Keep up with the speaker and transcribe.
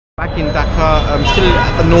back in Dhaka. I'm still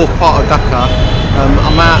at the north part of Dhaka.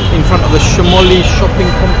 I'm in front of the Shyamoli shopping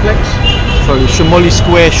complex. Sorry, Shyamoli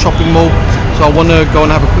Square shopping mall. So I want to go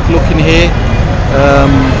and have a quick look in here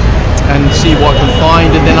and see what I can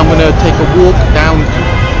find. And then I'm going to take a walk down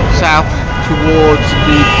south towards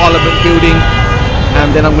the Parliament building.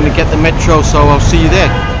 And then I'm going to get the metro. So I'll see you there.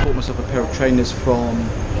 Bought myself a pair of trainers from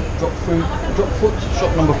Dropfoot,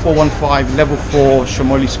 shop number 415, level 4,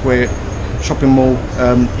 Shyamoli Square shopping mall.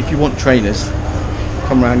 If you want trainers,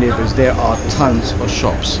 come around here because there are tons of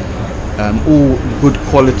shops, all good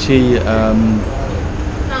quality, you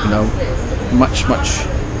know, much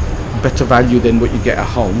better value than what you get at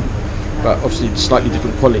home, but obviously slightly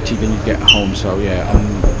different quality than you get at home. So yeah,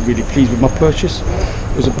 I'm really pleased with my purchase.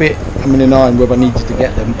 It was a bit, I'm in an iron whether I needed to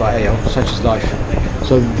get them, but hey, such is life.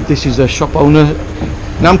 So this is a shop owner.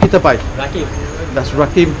 Nam kita pai? Rakib. That's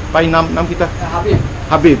Rakib. Pai nam kita?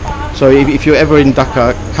 Habib. So if you're ever in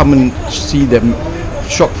Dhaka, come and see them.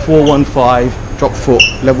 Shop 415, Dropfoot,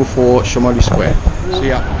 level 4, Shyamoli Square. So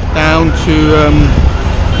yeah, down to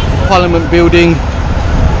Parliament building.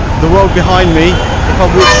 The road behind me, if I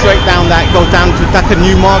walk straight down that, go down to Dhaka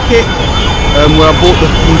New Market, where I bought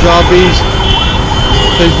the Punjabis.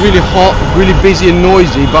 So it's really hot, really busy and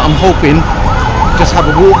noisy, but I'm hoping just have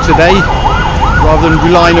a walk today rather than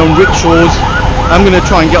relying on rickshaws. I'm going to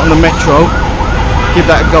try and get on the metro, give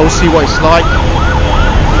that a go, see what it's like,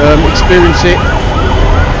 experience it.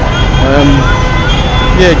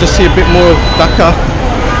 Yeah, just see a bit more of Dhaka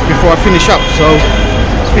before I finish up. So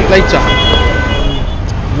speak later.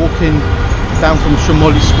 Walking down from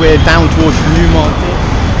Shyamoli Square down towards the New Market.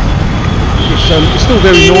 It's still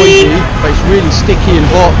very noisy, but it's really sticky and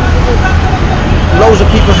hot. Loads of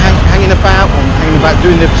people hanging about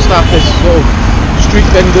doing their stuff. There's sort of street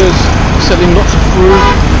vendors selling lots of fruit.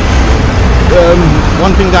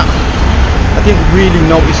 One thing that I didn't really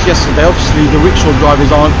notice yesterday, obviously the rickshaw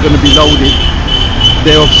drivers aren't going to be loaded.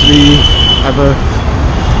 They obviously have a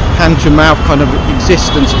hand-to-mouth kind of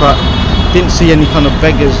existence, but didn't see any kind of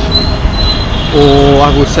beggars, or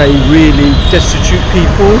I would say really destitute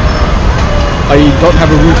people. I don't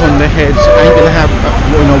have a roof on their heads, ain't going to have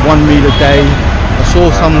one meal a day. I saw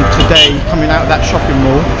some today coming out of that shopping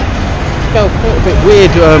mall. Felt a bit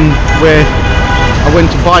weird where I went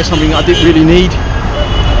to buy something I didn't really need.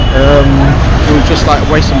 It was just like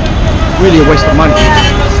really a waste of money.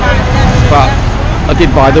 But I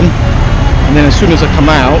did buy them, and then as soon as I come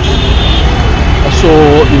out, I saw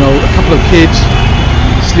a couple of kids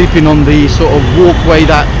sleeping on the sort of walkway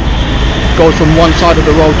that goes from one side of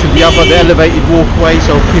the road to the other, the elevated walkway,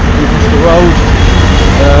 so people can cross the road.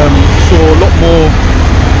 Saw a lot more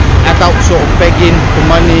adults sort of begging for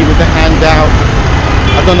money with the hand out.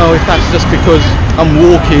 I don't know if that's just because I'm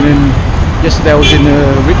walking, and yesterday I was in a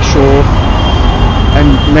rickshaw, and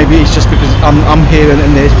maybe it's just because I'm here and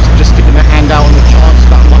they're just sticking their hand out on the chance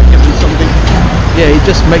that I might give them something. Yeah, it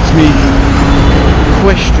just makes me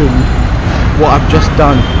question what I've just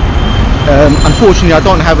done. Unfortunately, I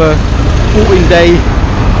don't have a 14-day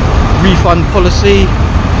refund policy.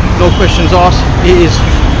 No questions asked. It is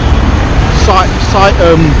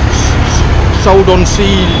sold on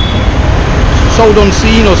scene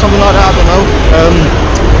or something like that. I don't know.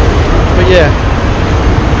 But yeah,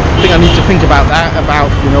 I think I need to think about that. About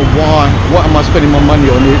what am I spending my money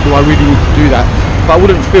on? Do I really need to do that? But I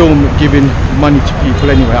wouldn't film giving money to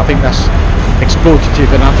people anyway. I think that's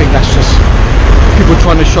exploitative, and I think that's just people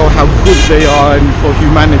trying to show how good they are and for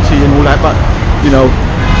humanity and all that. But if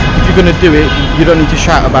you're going to do it, you don't need to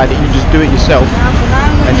shout about it. You just do it yourself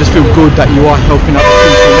and just feel good that you are helping other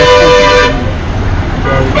people less fortunate.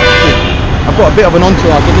 So I've got a bit of an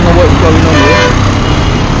entourage. I don't know what's going on here,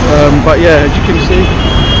 but yeah, as you can see.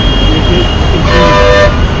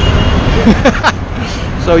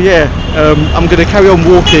 So yeah, I'm going to carry on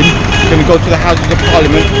walking. I'm going to go to the Houses of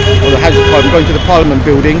Parliament, I'm going to the Parliament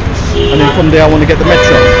building, and then from there I want to get the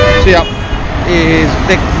metro. So yeah,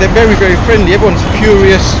 they're very, very friendly. Everyone's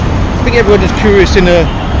curious. I think everyone is curious in a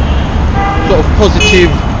sort of positive,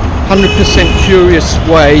 100% curious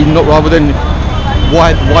way, not rather than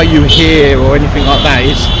why you're here or anything like that.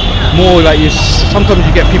 It's more like sometimes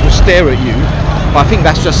you get people stare at you, but I think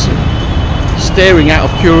that's just staring out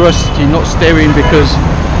of curiosity, not staring because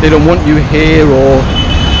they don't want you here or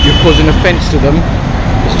you're causing offence to them.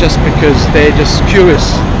 It's just because they're just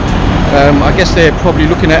curious. I guess they're probably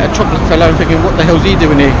looking at a chocolate fellow and thinking, what the hell's he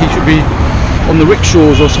doing here? He should be on the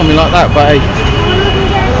rickshaws or something like that. But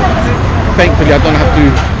thankfully I don't have to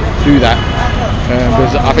do that,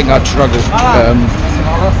 because I think I'd struggle.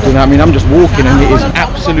 You know what I mean? I'm just walking and it is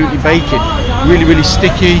absolutely baking. Really, really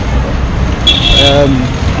sticky,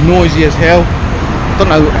 noisy as hell. don't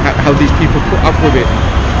know how these people put up with it,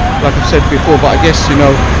 like I've said before, but I guess, you know,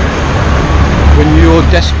 when you're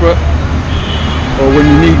desperate or when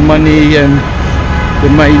you need money and there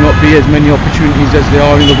may not be as many opportunities as there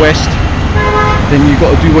are in the West, then you've got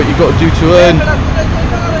to do what you've got to do to earn,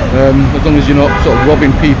 as long as you're not sort of robbing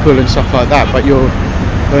people and stuff like that, but you're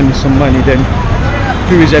earning some money, then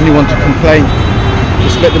who is anyone to complain?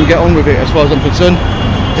 Just let them get on with it, as far as I'm concerned.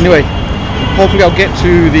 Anyway, hopefully I'll get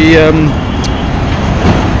to the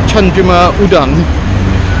Chandrima Udyan.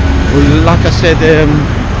 Well, like I said,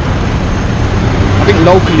 I think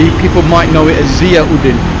locally people might know it as Zia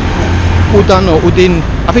Udyan. Udyan or Udin,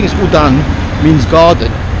 I think it's Udyan, means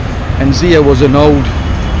garden, and Zia was an old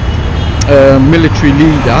military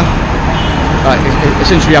leader.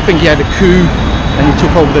 Essentially, I think he had a coup and he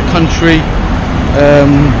took over the country.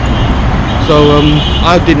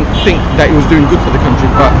 I didn't think that he was doing good for the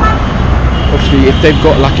country, but obviously if they've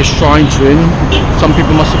got like a shrine to him, some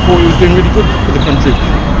people must have thought he was doing really good for the country.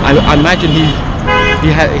 I imagine he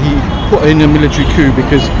put in a military coup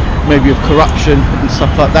because maybe of corruption and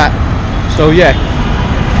stuff like that. So yeah,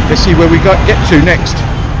 let's see where we get to next.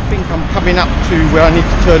 I think I'm coming up to where I need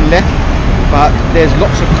to turn left, but there's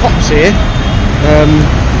lots of cops here.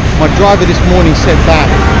 My driver this morning said that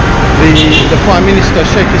the Prime Minister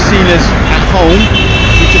Sheikh Hasina's at home,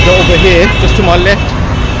 which is over here, just to my left,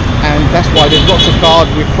 and that's why there's lots of guards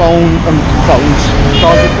with guns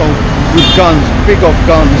with guns, big off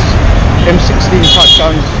guns, M16 type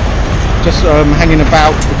guns, just hanging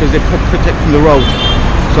about because they're protecting the road.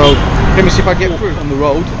 So let me see if I get through on the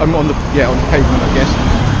road. I'm on the pavement, I guess.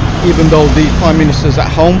 Even though the Prime Minister's at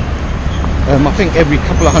home, I think every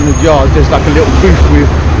couple of 100 yards there's like a little booth with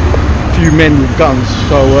a few men with guns.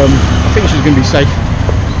 So I think she's going to be safe.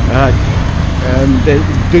 They're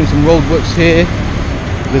doing some road works here.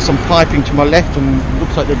 There's some piping to my left, and it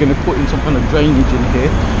looks like they're going to put in some kind of drainage in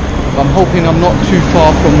here. But I'm hoping I'm not too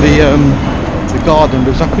far from the garden,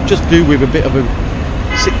 because I could just do with a bit of a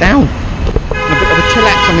sit down, and a bit of a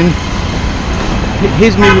chillax. I mean,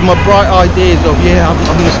 here's me with my bright ideas of, yeah, I'm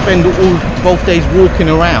going to spend both days walking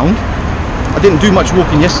around. I didn't do much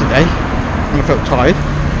walking yesterday and I felt tired.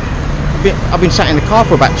 I've been sat in the car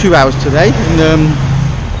for about 2 hours today, and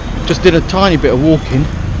just did a tiny bit of walking,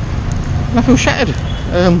 and I feel shattered.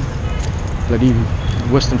 Bloody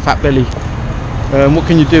Western fat belly. What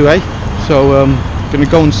can you do, eh? So gonna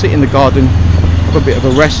go and sit in the garden, have a bit of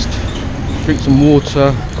a rest, drink some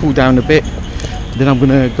water, cool down a bit. Then I'm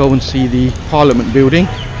gonna go and see the Parliament building,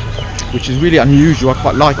 which is really unusual. I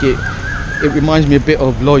quite like it. It reminds me a bit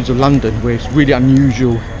of Lloyd's of London, where it's really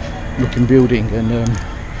unusual looking building, and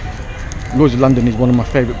Lloyd's of London is one of my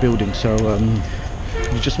favourite buildings. So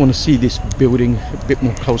you just want to see this building a bit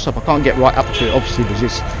more close up. I can't get right up to it, obviously, because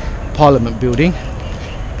it's Parliament building,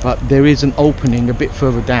 but there is an opening a bit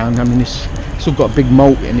further down. I mean, it's still got a big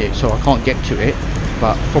moat in it, so I can't get to it,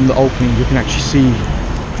 but from the opening you can actually see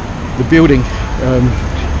the building.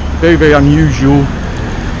 Very, very unusual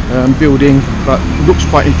building, but looks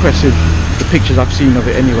quite impressive, the pictures I've seen of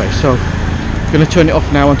it anyway. So I'm going to turn it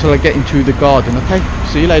off now until I get into the garden. Okay,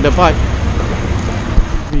 see you later, bye.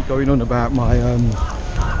 Me going on about my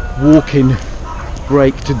walking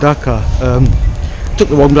break to Dhaka. Took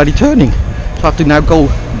the wrong bloody turning, so I have to now go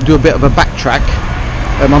do a bit of a backtrack.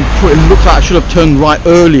 It looks like I should have turned right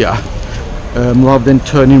earlier, rather than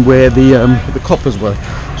turning where the coppers were.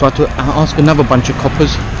 So I had to ask another bunch of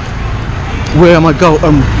coppers, where am I go?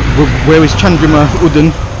 Where is Chandrima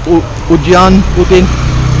Udyan? Udyan?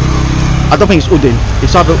 I don't think it's Udyan.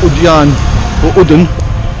 It's either Udyan or Udyan.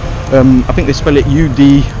 I think they spell it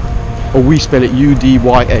UD, or we spell it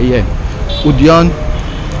UDYAN. Udyan?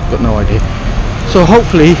 Got no idea. So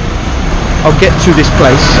hopefully I'll get to this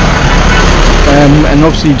place, and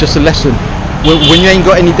obviously just a lesson. When you ain't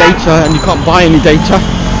got any data and you can't buy any data,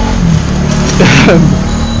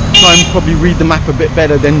 try and probably read the map a bit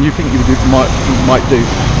better than you think you might do.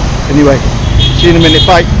 Anyway, see you in a minute,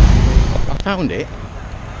 bye. I found it,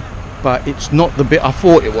 but it's not the bit I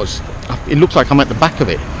thought it was. It looks like I'm at the back of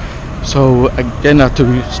it. So again, I had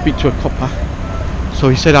to speak to a copper. So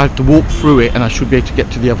he said I have to walk through it and I should be able to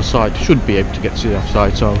get to the other side. Should be able to get to the other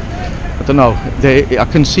side. So I don't know. I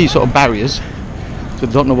can see sort of barriers, so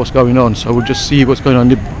I don't know what's going on. So we'll just see what's going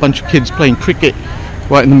on. A bunch of kids playing cricket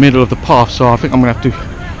right in the middle of the path. So I think I'm gonna have to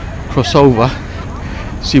cross over,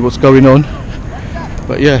 see what's going on.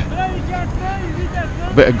 But yeah,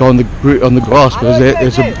 I better go on the grass, because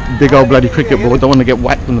there's a big old bloody cricket ball. I don't want to get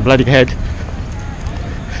whacked on the bloody head.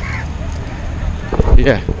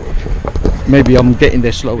 Yeah, maybe I'm getting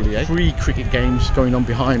there slowly, eh? 3 cricket games going on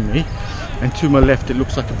behind me, and to my left it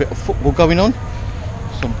looks like a bit of football going on.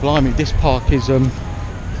 So blimey, this park is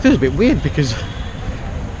feels a bit weird because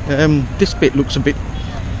this bit looks a bit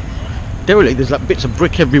derelict. There's like bits of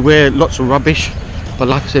brick everywhere, lots of rubbish, but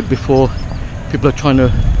like I said before, people are trying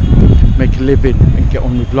to make a living and get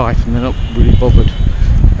on with life, and they're not really bothered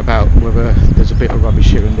about whether there's a bit of rubbish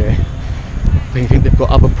here and there. I think they've got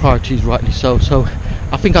other priorities, rightly so. So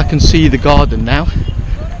I think I can see the garden now.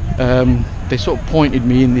 They sort of pointed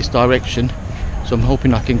me in this direction, so I'm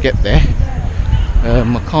hoping I can get there.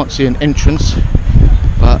 I can't see an entrance,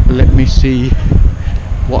 but let me see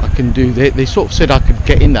what I can do. They sort of said I could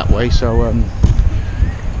get in that way, so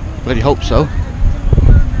bloody hope so.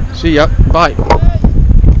 See ya, bye.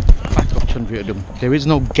 Back up Chandrima. There is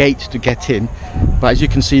no gate to get in, but as you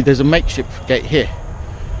can see, there's a makeshift gate here.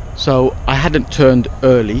 So I hadn't turned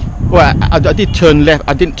early. Well, I did turn left.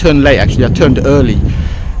 I didn't turn late actually. I turned early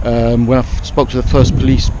when I spoke to the first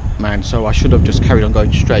policeman. So I should have just carried on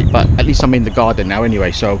going straight. But at least I'm in the garden now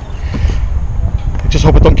anyway. So I just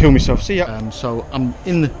hope I don't kill myself. See ya. So I'm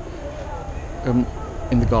in the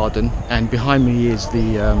garden, and behind me is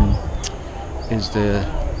the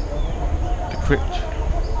crypt,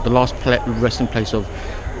 the last resting place of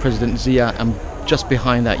President Zia, and just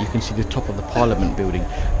behind that you can see the top of the Parliament building.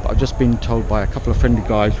 But I've just been told by a couple of friendly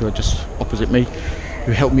guys who are just opposite me,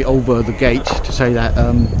 who helped me over the gate, to say that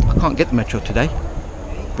I can't get the metro today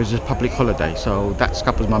because it's a public holiday, so that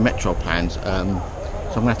scuppers my metro plans. So I'm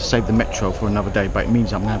gonna have to save the metro for another day, but it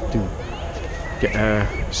means I'm gonna have to get a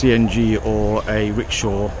CNG or a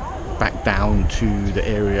rickshaw back down to the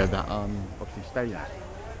area that I'm obviously staying at.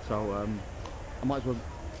 So I might as well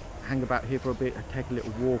hang about here for a bit, take a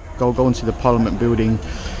little walk, go and see the Parliament building,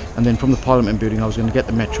 and then from the Parliament building I was going to get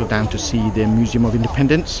the metro down to see the Museum of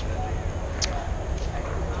Independence,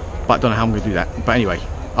 but I don't know how I'm going to do that. But anyway,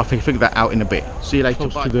 I'll figure that out in a bit. See you later.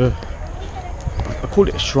 Bye. I called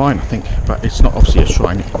it a shrine, I think, but it's not obviously a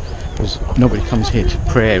shrine because nobody comes here to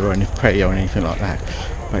pray or anything like that.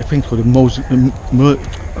 But I think it's called a mausoleum.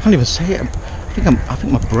 I can't even say it. I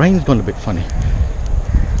think my brain's gone a bit funny.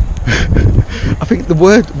 I think the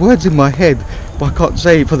words in my head, but I can't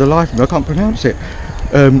say it for the life of me. I can't pronounce it.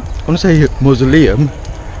 I want to say mausoleum.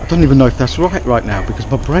 I don't even know if that's right now because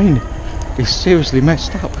my brain is seriously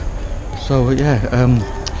messed up. So yeah,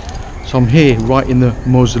 so I'm here right in the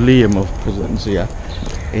mausoleum of President Zia.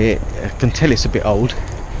 I can tell it's a bit old.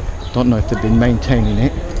 Don't know if they've been maintaining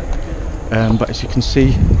it, but as you can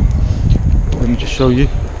see, let me just show you.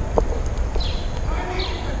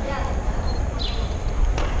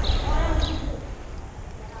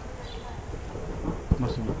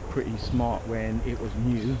 Must have looked pretty smart when it was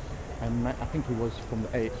new, and I think it was from the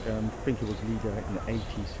I think it was leader in the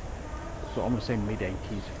 80s. So I'm going to say mid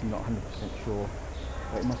 80s. I'm not 100% sure,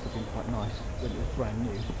 but it must have been quite nice when it was brand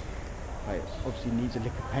new. It obviously needs a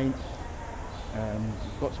lick of paint.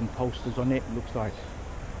 It's got some posters on it. Looks like,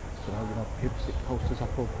 you know, people stick posters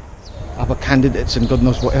up of other candidates and God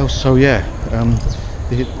knows what else. So yeah,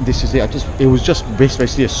 this is it. It was just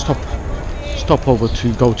basically a stopover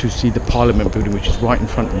to go to see the Parliament building, which is right in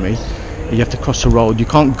front of me. You have to cross the road. You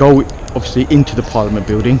can't go obviously into the Parliament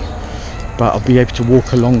building, but I'll be able to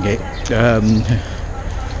walk along it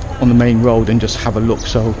on the main road and just have a look.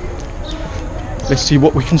 So let's see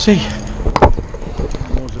what we can see.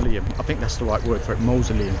 Mausoleum, I think that's the right word for it.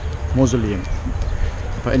 Mausoleum.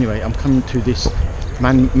 But anyway, I'm coming to this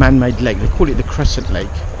man-made lake. They call it the Crescent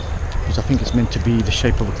Lake because I think it's meant to be the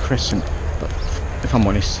shape of a crescent, but if I'm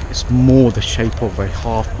honest, it's more the shape of a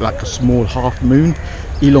half, like a small half moon,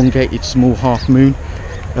 elongated small half moon.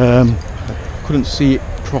 I couldn't see it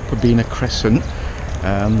proper being a crescent,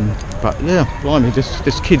 but yeah, blimey,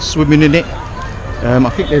 there's kids swimming in it. I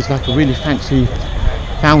think there's like a really fancy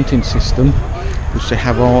fountain system which they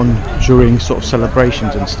have on during sort of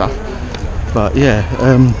celebrations and stuff. But yeah,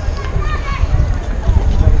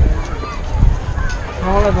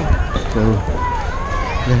 so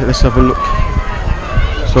yeah, let's have a look.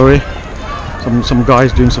 Sorry, some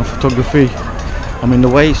guys doing some photography. I'm in the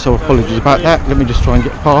way, so apologies about that. Let me just try and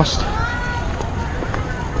get past.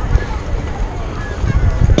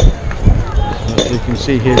 As you can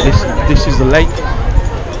see here, this is the lake.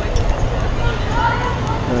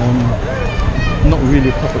 Not really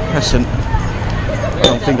a proper crescent.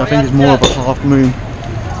 I think it's more of a half moon.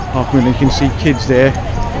 And you can see kids there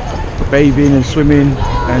bathing and swimming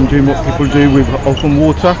and doing what people do with open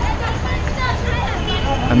water.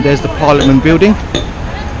 And there's the Parliament building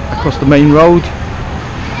across the main road.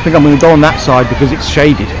 I think I'm going to go on that side because it's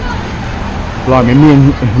shaded. Blimey, me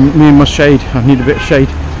and my shade. I need a bit of shade.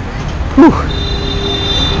 Whew.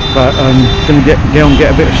 But I'm going to get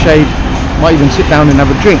a bit of shade. Might even sit down and have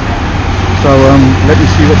a drink. So let me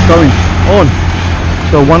see what's going on.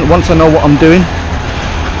 So once I know what I'm doing,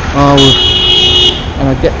 and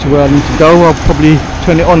I get to where I need to go, I'll probably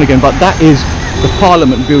turn it on again. But that is the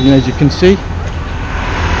Parliament building, as you can see.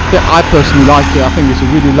 I personally like it. I think it's a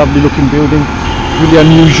really lovely looking building, really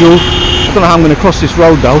unusual. I don't know how I'm going to cross this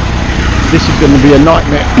road though. This is going to be a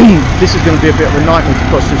nightmare. This is going to be a bit of a nightmare to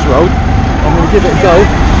cross this road. I'm going to give it a go.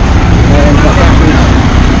 And that is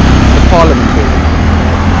the Parliament building.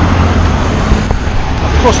 I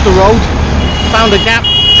crossed the road, found a gap,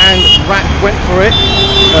 and went for it.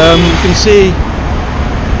 You can see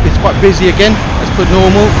it's quite busy again, as per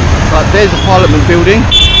normal, but there's the Parliament building.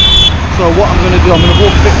 So what I'm going to do, I'm going to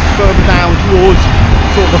walk a bit further down towards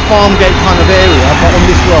sort of the farm gate kind of area, but on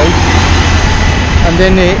this road, and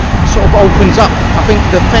then it sort of opens up. I think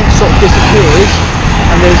the fence sort of disappears,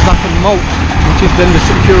 and there's like a moat, which is then the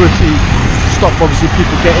security stop, obviously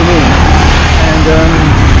people getting in. And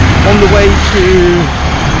on the way to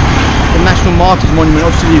the National Martyrs Monument,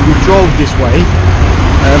 obviously we drove this way.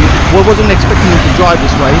 Well, wasn't expecting them to drive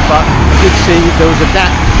this way, but I did see there was a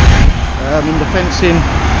gap in the fencing,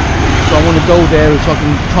 so I want to go there so I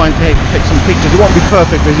can try and take some pictures. It won't be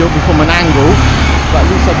perfect because it'll be from an angle, but at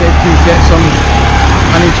least I get to get some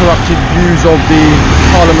uninterrupted views of the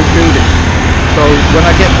Parliament building. So when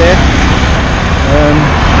I get there,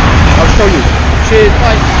 I'll show you. Cheers,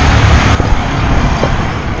 bye.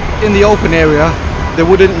 In the open area, they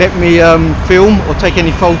wouldn't let me film or take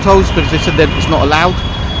any photos because they said that it's not allowed.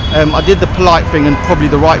 I did the polite thing and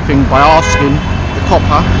probably the right thing by asking the cop,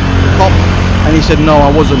 and he said no,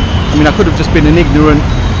 I wasn't. I mean, I could have just been an ignorant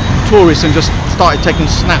tourist and just started taking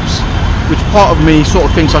snaps, which part of me sort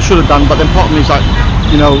of thinks I should have done, but then part of me is like,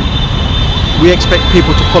 you know, we expect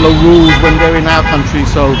people to follow rules when they're in our country,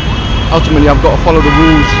 so ultimately I've got to follow the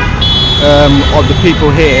rules of the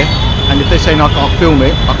people here, and if they say no, I can't film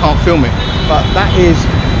it, I can't film it. But that is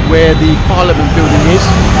where the Parliament building is,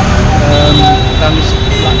 down this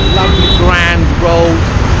like, lovely grand road.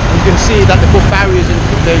 And you can see that they put barriers and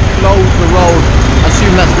they close the road. I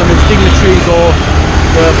assume that's when the dignitaries or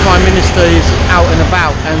the Prime Minister is out and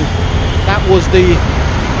about. And that was the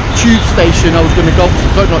tube station I was going to go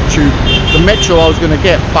to, not tube, the metro I was going to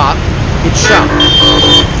get, but it's shut.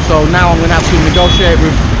 So now I'm going to have to negotiate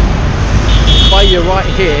with Bayer right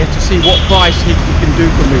here to see what price he can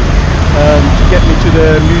do for me. To get me to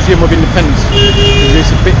the Museum of Independence, because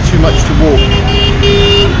it's a bit too much to walk.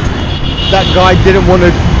 That guy didn't want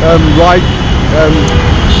to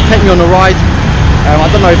take me on a ride. I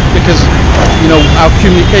don't know if because you know our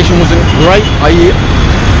communication wasn't great.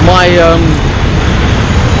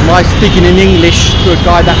 My speaking in English to a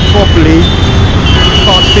guy that probably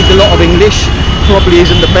can't speak a lot of English probably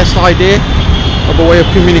isn't the best idea of a way of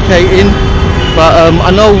communicating. But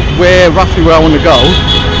I know roughly where I want to go.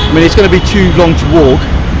 I mean, it's going to be too long to walk,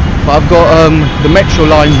 but I've got the metro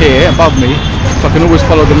line here above me, so I can always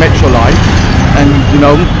follow the metro line. And you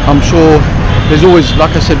know, I'm sure there's always,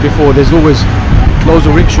 like I said before, there's always loads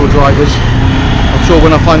of rickshaw drivers. I'm sure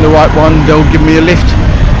when I find the right one, they'll give me a lift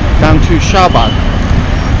down to Shahbag.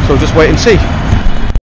 So just wait and see.